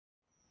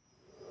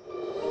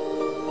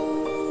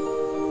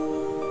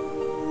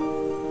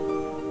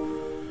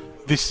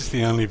This is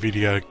the only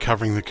video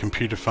covering the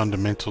Computer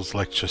Fundamentals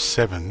Lecture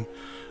 7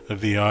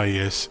 of the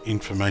IES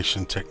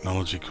Information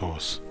Technology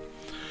course.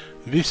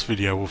 This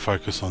video will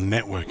focus on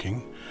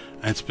networking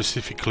and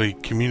specifically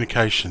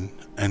communication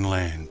and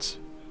LANs.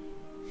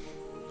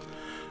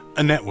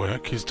 A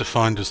network is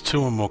defined as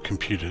two or more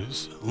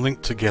computers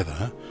linked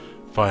together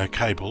via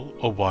cable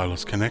or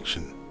wireless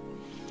connection.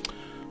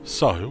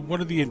 So, what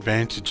are the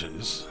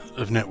advantages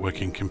of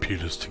networking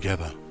computers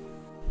together?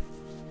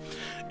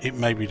 It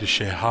may be to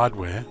share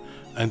hardware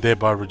and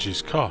thereby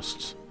reduce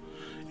costs.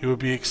 It would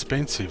be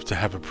expensive to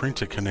have a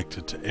printer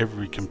connected to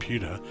every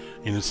computer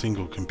in a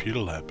single computer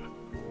lab.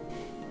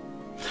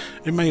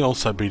 It may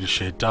also be to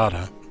share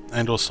data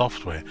and/or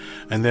software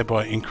and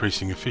thereby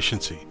increasing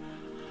efficiency.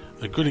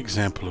 A good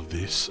example of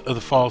this are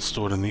the files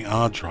stored in the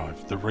R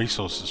drive, the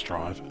resources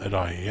drive at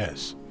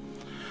IES.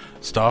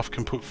 Staff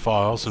can put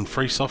files and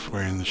free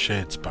software in the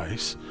shared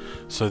space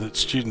so that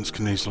students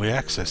can easily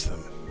access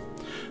them.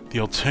 The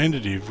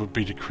alternative would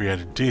be to create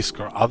a disk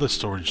or other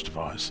storage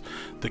device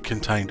that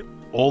contained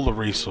all the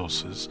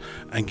resources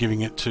and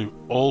giving it to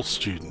all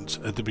students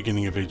at the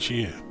beginning of each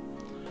year.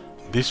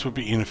 This would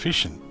be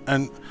inefficient,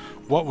 and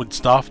what would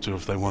staff do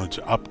if they wanted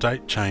to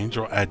update, change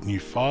or add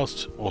new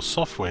files or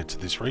software to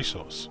this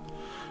resource?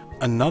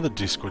 Another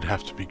disk would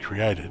have to be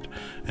created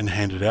and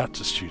handed out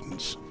to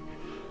students.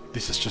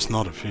 This is just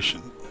not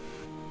efficient.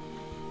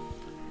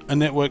 A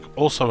network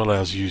also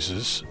allows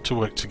users to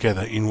work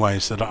together in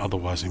ways that are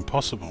otherwise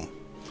impossible.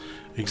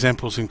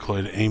 Examples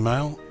include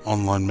email,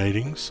 online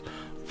meetings,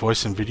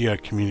 voice and video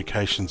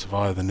communications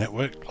via the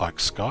network like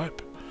Skype,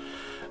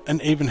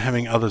 and even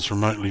having others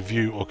remotely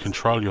view or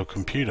control your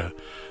computer,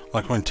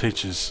 like when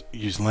teachers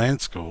use LAN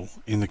School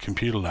in the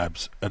computer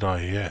labs at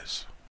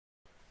IES.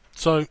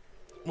 So,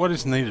 what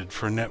is needed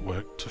for a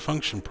network to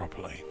function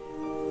properly?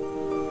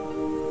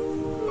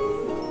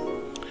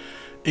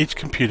 Each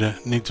computer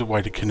needs a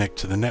way to connect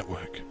to the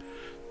network.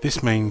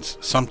 This means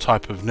some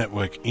type of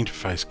network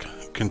interface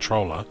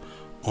controller,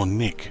 or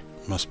NIC,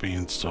 must be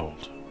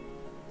installed.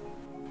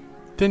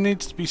 There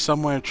needs to be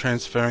some way of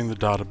transferring the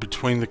data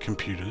between the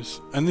computers,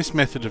 and this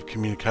method of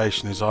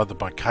communication is either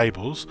by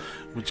cables,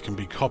 which can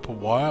be copper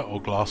wire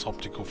or glass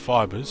optical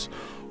fibers,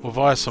 or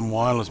via some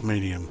wireless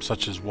medium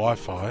such as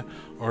Wi-Fi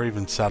or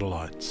even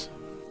satellites.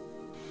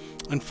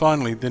 And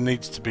finally, there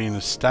needs to be an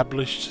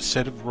established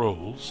set of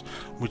rules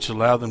which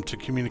allow them to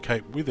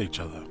communicate with each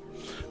other.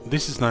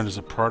 This is known as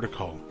a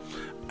protocol,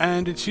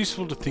 and it's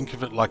useful to think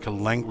of it like a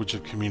language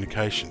of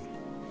communication.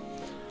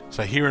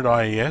 So here at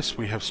IES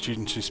we have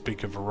students who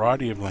speak a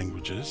variety of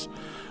languages,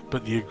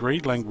 but the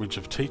agreed language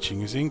of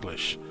teaching is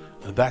English.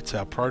 That's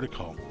our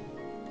protocol.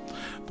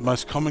 The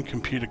most common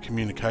computer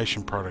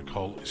communication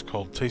protocol is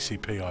called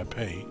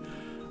TCP/IP,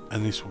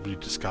 and this will be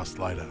discussed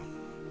later.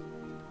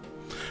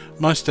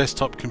 Most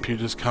desktop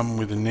computers come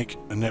with a NIC,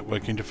 a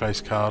network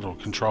interface card or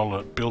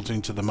controller built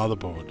into the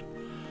motherboard.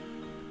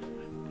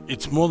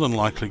 It's more than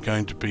likely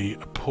going to be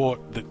a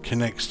port that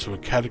connects to a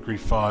Category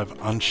 5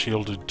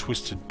 unshielded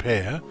twisted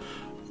pair,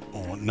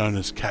 or known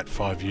as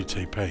Cat5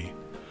 UTP.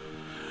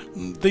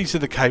 These are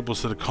the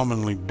cables that are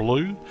commonly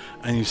blue,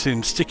 and you see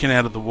them sticking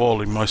out of the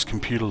wall in most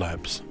computer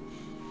labs.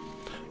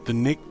 The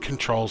NIC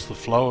controls the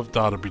flow of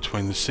data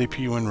between the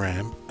CPU and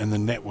RAM and the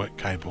network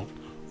cable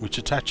which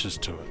attaches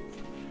to it.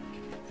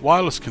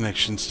 Wireless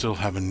connections still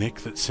have a NIC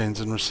that sends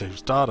and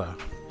receives data.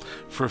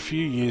 For a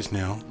few years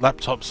now,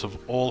 laptops have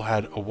all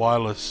had a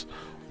wireless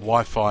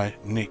Wi-Fi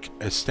NIC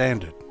as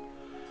standard.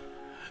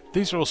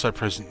 These are also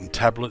present in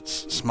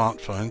tablets,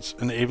 smartphones,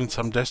 and even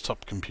some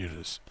desktop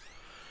computers.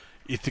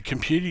 If the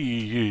computer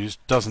you use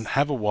doesn't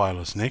have a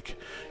wireless NIC,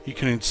 you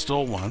can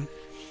install one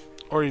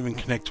or even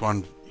connect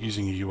one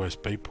using a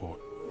USB port.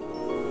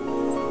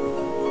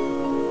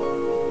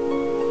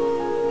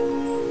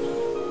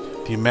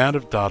 The amount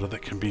of data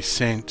that can be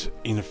sent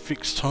in a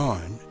fixed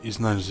time is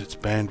known as its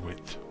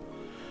bandwidth.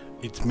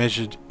 It's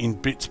measured in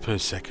bits per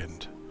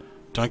second.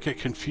 Don't get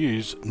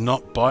confused,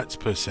 not bytes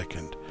per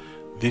second.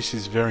 This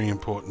is very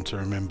important to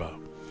remember.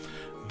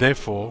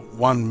 Therefore,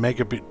 1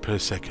 megabit per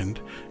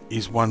second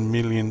is 1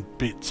 million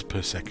bits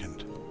per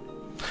second.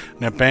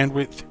 Now,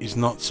 bandwidth is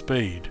not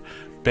speed.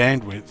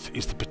 Bandwidth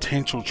is the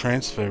potential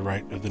transfer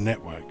rate of the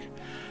network.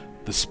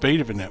 The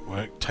speed of a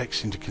network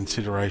takes into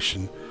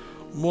consideration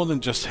more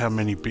than just how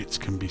many bits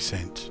can be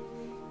sent.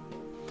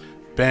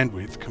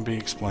 Bandwidth can be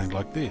explained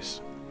like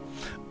this.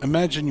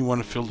 Imagine you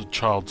want to fill the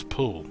child's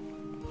pool.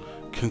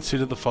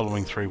 Consider the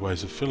following three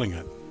ways of filling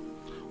it.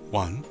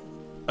 1.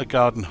 A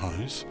garden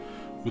hose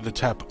with the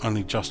tap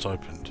only just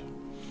opened.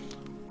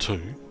 2.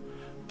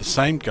 The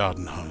same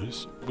garden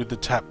hose with the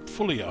tap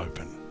fully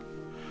open.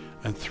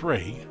 And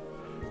 3.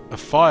 A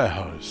fire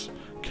hose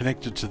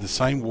connected to the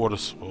same water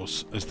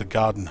source as the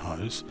garden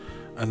hose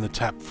and the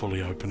tap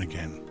fully open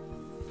again.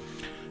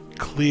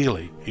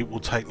 Clearly, it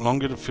will take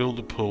longer to fill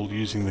the pool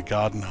using the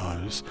garden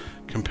hose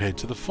compared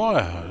to the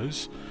fire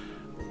hose,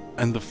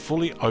 and the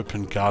fully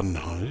open garden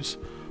hose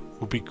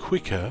will be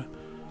quicker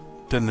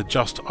than the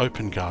just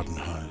open garden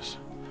hose.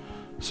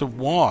 So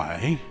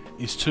why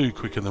is 2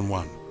 quicker than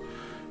 1?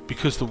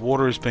 Because the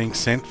water is being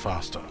sent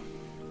faster.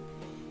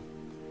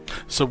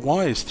 So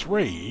why is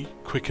 3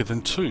 quicker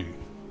than 2?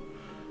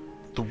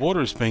 The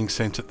water is being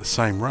sent at the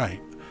same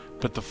rate,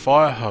 but the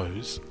fire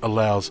hose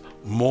allows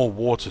more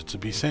water to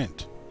be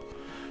sent.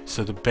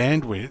 So the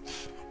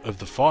bandwidth of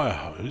the fire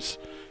hose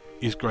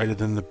is greater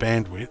than the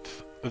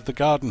bandwidth of the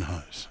garden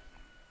hose.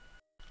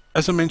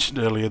 As I mentioned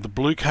earlier, the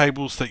blue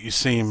cables that you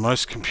see in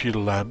most computer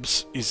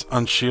labs is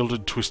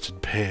unshielded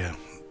twisted pair,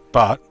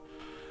 but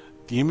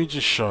the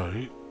images show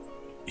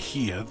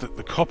here that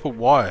the copper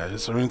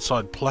wires are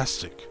inside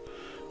plastic,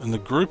 and the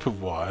group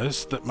of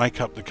wires that make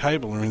up the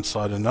cable are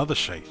inside another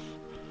sheath.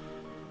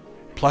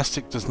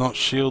 Plastic does not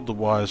shield the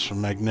wires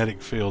from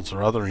magnetic fields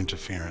or other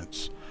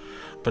interference,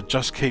 but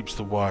just keeps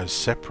the wires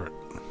separate.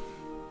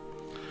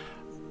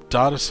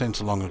 Data sent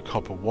along a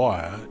copper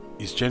wire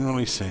is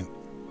generally sent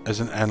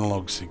as an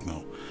analog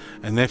signal,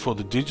 and therefore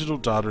the digital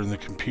data in the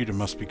computer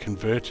must be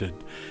converted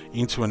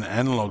into an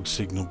analog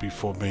signal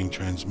before being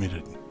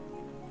transmitted.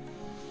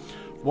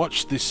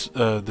 Watch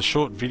the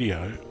short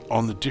video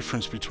on the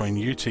difference between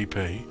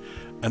UTP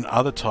and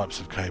other types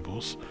of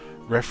cables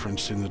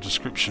referenced in the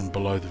description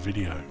below the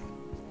video.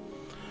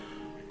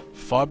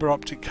 Fibre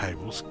optic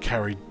cables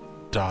carry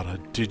data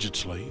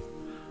digitally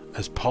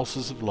as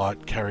pulses of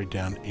light carried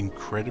down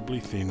incredibly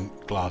thin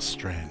glass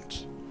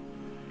strands.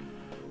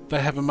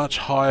 They have a much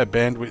higher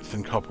bandwidth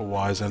than copper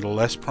wires and are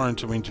less prone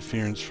to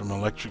interference from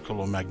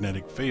electrical or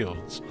magnetic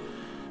fields,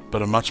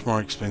 but are much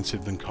more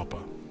expensive than copper.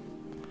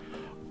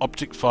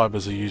 Optic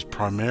fibres are used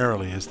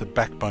primarily as the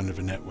backbone of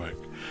a network.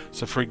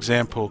 So for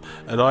example,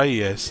 at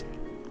IES,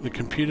 the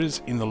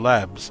computers in the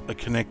labs are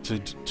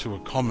connected to a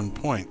common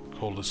point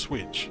called a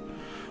switch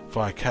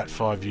via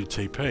Cat5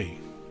 UTP.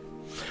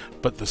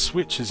 But the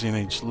switches in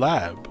each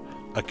lab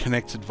are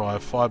connected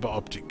via fibre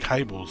optic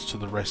cables to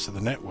the rest of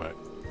the network.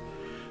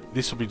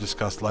 This will be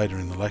discussed later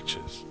in the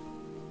lectures.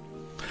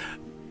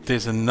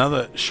 There's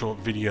another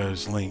short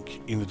videos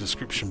link in the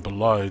description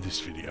below this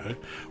video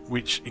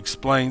which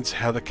explains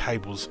how the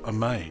cables are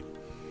made.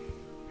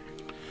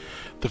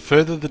 The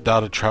further the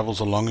data travels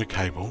along a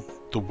cable,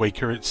 the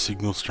weaker its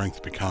signal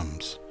strength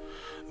becomes.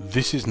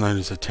 This is known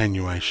as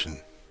attenuation.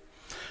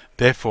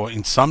 Therefore,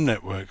 in some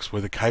networks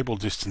where the cable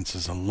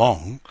distances are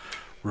long,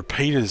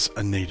 repeaters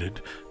are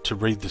needed to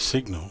read the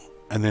signal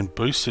and then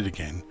boost it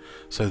again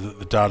so that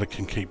the data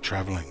can keep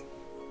travelling.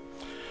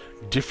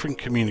 Different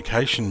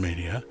communication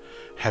media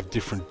have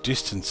different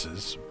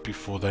distances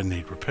before they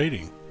need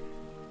repeating.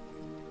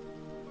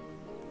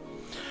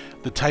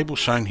 The table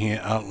shown here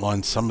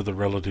outlines some of the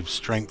relative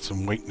strengths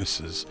and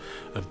weaknesses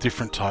of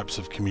different types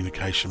of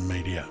communication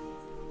media.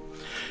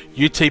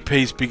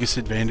 UTP's biggest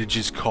advantage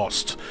is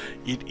cost.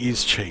 It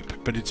is cheap,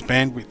 but its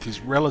bandwidth is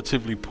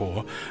relatively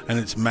poor and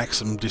its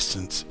maximum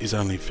distance is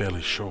only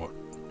fairly short.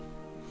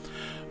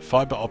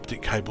 Fibre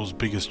optic cable's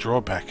biggest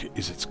drawback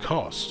is its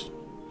cost,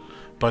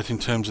 both in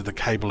terms of the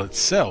cable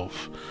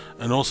itself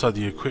and also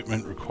the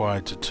equipment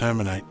required to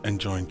terminate and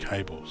join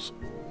cables.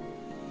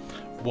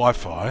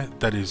 Wi-Fi,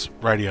 that is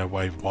radio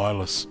wave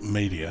wireless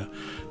media,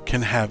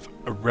 can have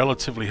a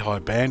relatively high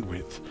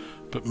bandwidth,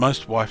 but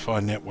most Wi-Fi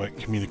network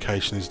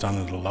communication is done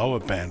at a lower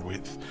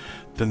bandwidth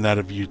than that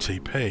of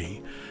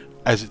UTP,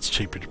 as it's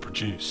cheaper to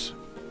produce.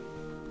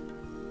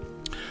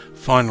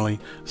 Finally,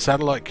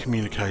 satellite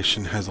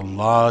communication has a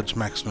large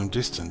maximum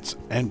distance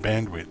and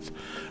bandwidth,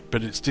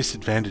 but its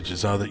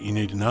disadvantages are that you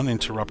need an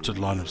uninterrupted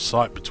line of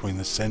sight between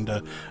the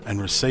sender and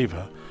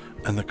receiver,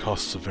 and the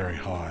costs are very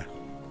high.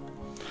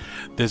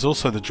 There's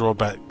also the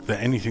drawback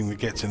that anything that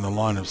gets in the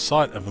line of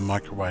sight of a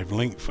microwave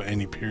link for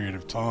any period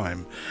of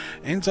time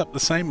ends up the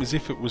same as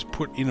if it was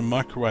put in a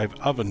microwave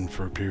oven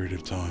for a period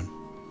of time.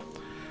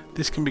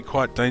 This can be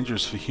quite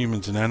dangerous for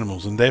humans and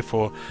animals, and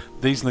therefore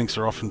these links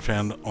are often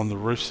found on the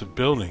roofs of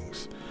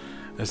buildings,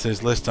 as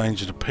there's less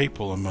danger to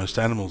people and most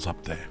animals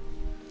up there.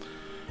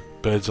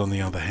 Birds, on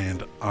the other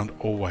hand, aren't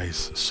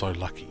always so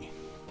lucky.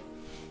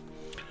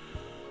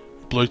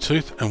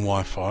 Bluetooth and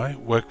Wi-Fi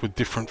work with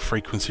different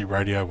frequency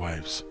radio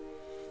waves.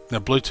 Now,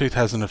 Bluetooth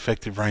has an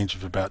effective range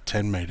of about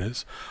 10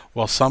 meters,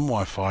 while some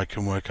Wi-Fi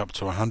can work up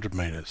to 100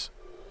 meters.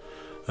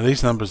 Now,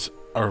 these numbers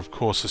are of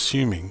course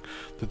assuming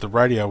that the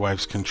radio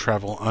waves can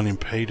travel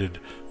unimpeded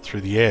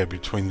through the air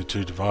between the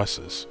two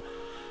devices.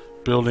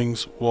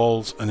 Buildings,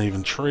 walls and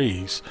even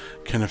trees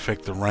can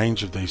affect the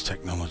range of these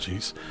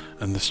technologies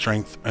and the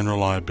strength and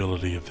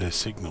reliability of their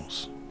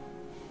signals.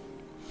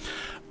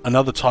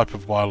 Another type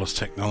of wireless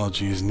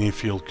technology is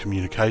near-field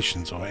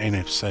communications, or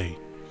NFC.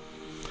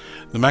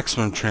 The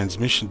maximum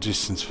transmission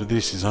distance for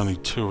this is only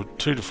 2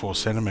 to 4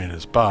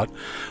 centimeters, but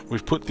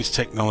we've put this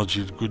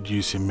technology to good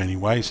use in many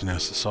ways in our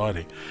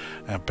society.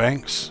 Our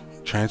banks,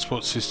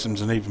 transport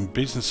systems and even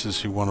businesses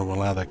who want to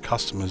allow their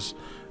customers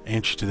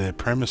entry to their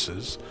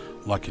premises,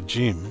 like a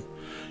gym,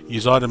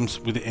 use items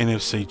with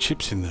NFC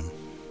chips in them.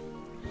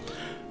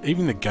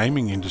 Even the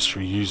gaming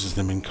industry uses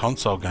them in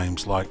console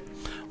games like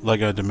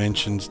LEGO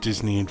Dimensions,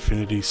 Disney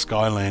Infinity,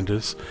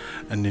 Skylanders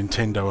and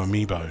Nintendo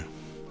Amiibo.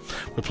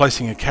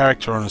 Replacing a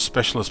character on a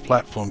specialist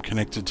platform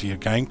connected to your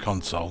game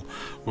console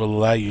will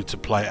allow you to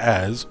play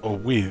as or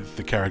with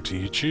the character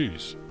you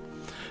choose.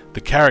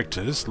 The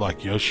characters,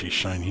 like Yoshi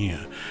shown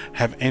here,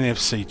 have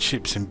NFC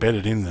chips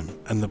embedded in them,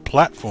 and the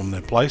platform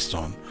they're placed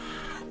on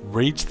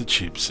reads the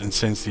chips and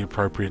sends the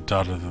appropriate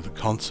data to the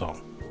console.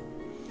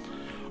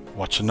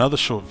 Watch another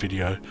short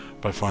video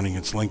by finding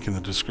its link in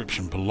the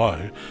description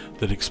below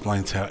that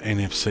explains how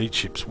NFC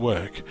chips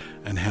work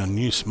and how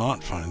new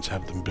smartphones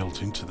have them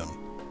built into them.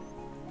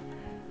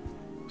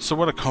 So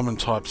what are common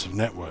types of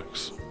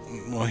networks?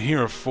 Well,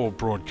 here are 4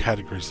 broad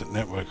categories that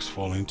networks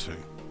fall into.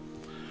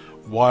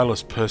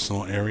 Wireless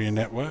personal area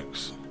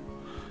networks,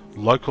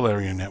 local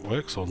area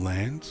networks or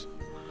LANs,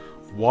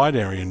 wide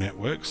area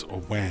networks or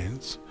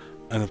WANs,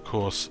 and of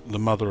course the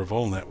mother of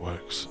all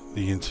networks,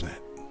 the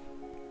Internet.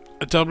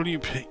 A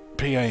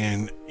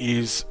WPAN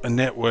is a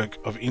network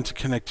of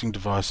interconnecting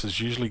devices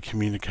usually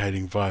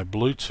communicating via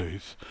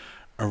Bluetooth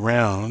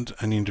around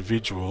an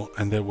individual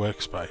and their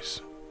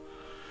workspace.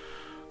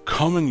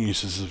 Common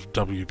uses of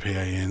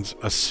WPANs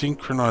are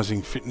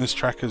synchronizing fitness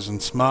trackers and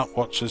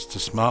smartwatches to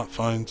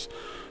smartphones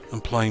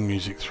and playing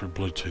music through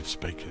Bluetooth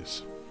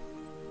speakers.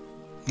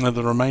 Now,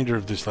 the remainder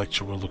of this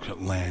lecture will look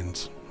at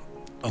LANs.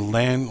 A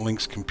LAN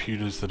links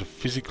computers that are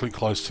physically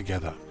close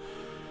together,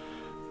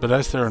 but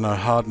as there are no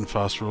hard and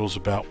fast rules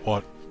about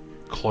what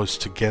close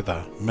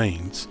together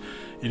means,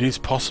 it is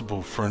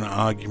possible for an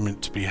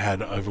argument to be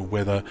had over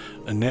whether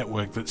a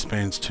network that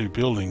spans 2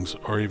 buildings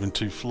or even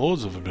 2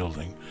 floors of a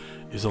building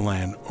is a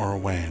LAN or a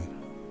WAN,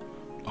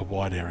 a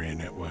wide area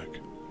network.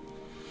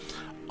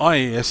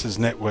 IES's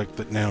network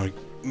that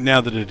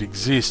now that it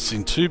exists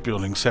in 2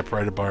 buildings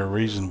separated by a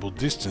reasonable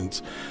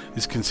distance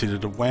is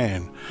considered a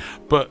WAN.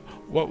 But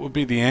what would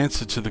be the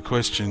answer to the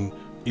question,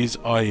 is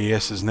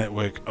IES's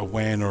network a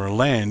WAN or a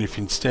LAN, if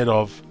instead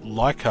of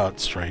Leichhardt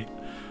Street,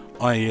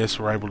 IES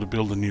were able to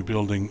build a new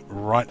building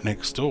right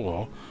next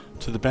door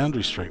to the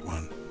Boundary Street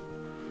one?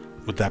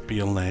 Would that be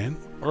a LAN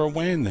or a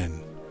WAN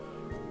then?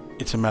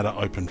 It's a matter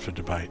open for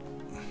debate.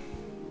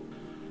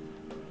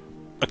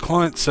 A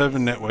client-server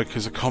network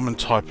is a common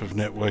type of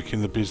network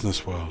in the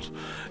business world.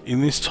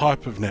 In this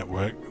type of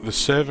network, the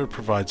server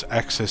provides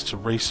access to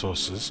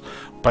resources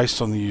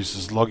based on the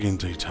user's login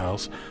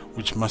details,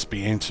 which must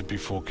be entered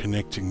before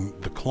connecting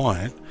the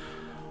client,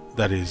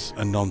 that is,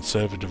 a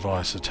non-server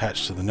device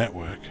attached to the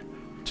network,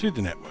 to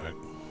the network.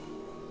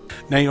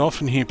 Now, you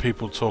often hear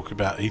people talk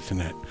about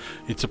Ethernet.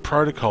 It's a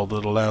protocol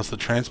that allows the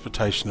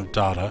transportation of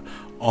data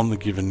on the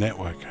given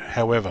network.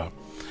 However,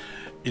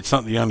 it's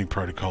not the only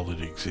protocol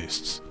that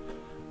exists.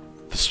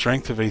 The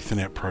strength of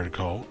Ethernet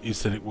protocol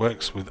is that it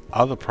works with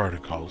other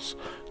protocols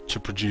to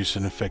produce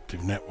an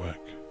effective network.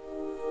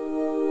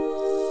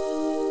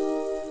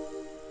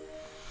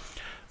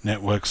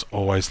 Networks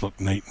always look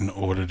neat and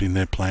ordered in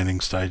their planning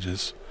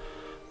stages.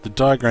 The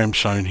diagram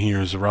shown here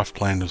is a rough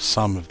plan of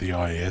some of the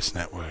IES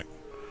network.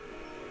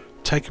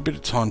 Take a bit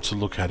of time to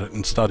look at it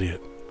and study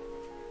it.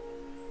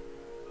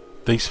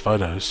 These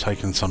photos,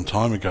 taken some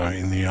time ago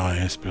in the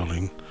IES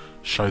building,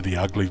 show the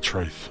ugly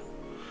truth.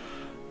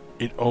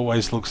 It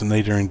always looks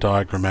neater in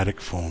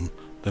diagrammatic form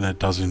than it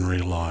does in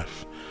real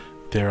life.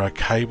 There are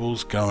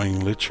cables going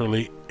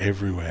literally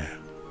everywhere.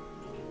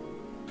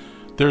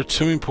 There are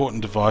 2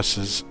 important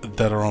devices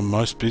that are on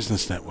most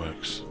business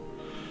networks.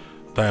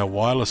 They are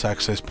wireless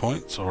access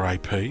points, or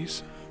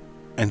APs,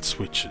 and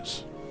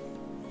switches.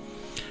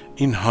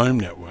 In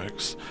home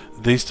networks,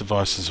 these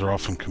devices are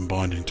often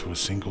combined into a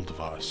single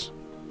device.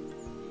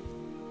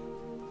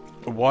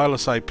 A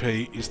wireless AP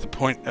is the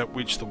point at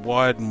which the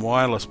wired and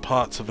wireless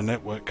parts of a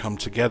network come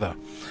together.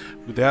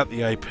 Without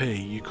the AP,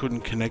 you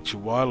couldn't connect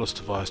your wireless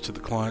device to the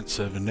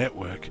client-server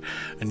network,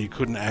 and you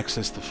couldn't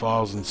access the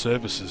files and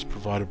services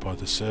provided by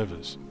the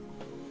servers.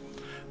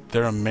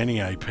 There are many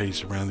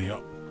APs around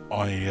the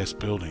IES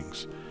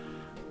buildings,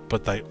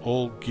 but they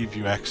all give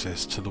you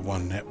access to the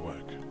one network.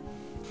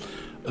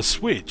 A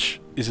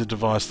switch is a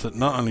device that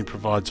not only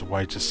provides a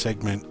way to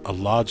segment a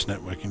large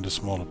network into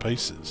smaller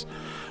pieces,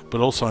 but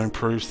also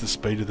improves the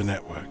speed of the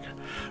network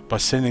by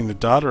sending the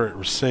data it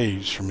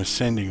receives from a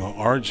sending or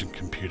origin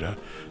computer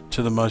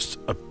to the most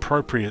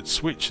appropriate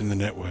switch in the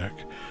network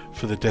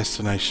for the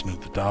destination of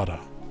the data.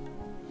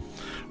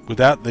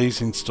 Without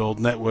these installed,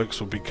 networks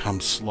will become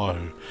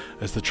slow,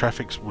 as the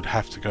traffic would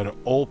have to go to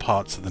all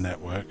parts of the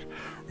network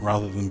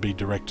rather than be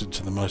directed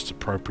to the most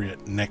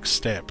appropriate next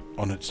step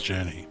on its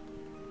journey.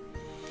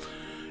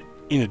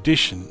 In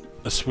addition,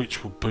 a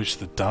switch will boost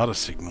the data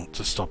signal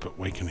to stop it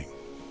weakening.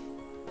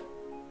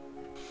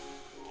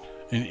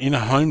 In a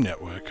home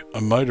network,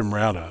 a modem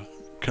router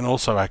can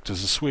also act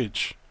as a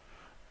switch,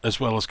 as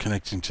well as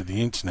connecting to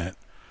the internet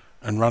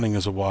and running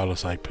as a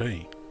wireless AP.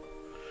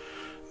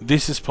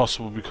 This is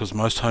possible because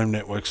most home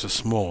networks are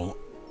small,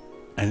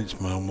 and it's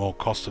more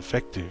cost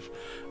effective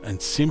and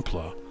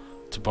simpler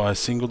to buy a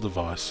single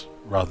device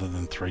rather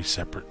than 3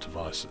 separate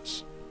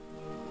devices.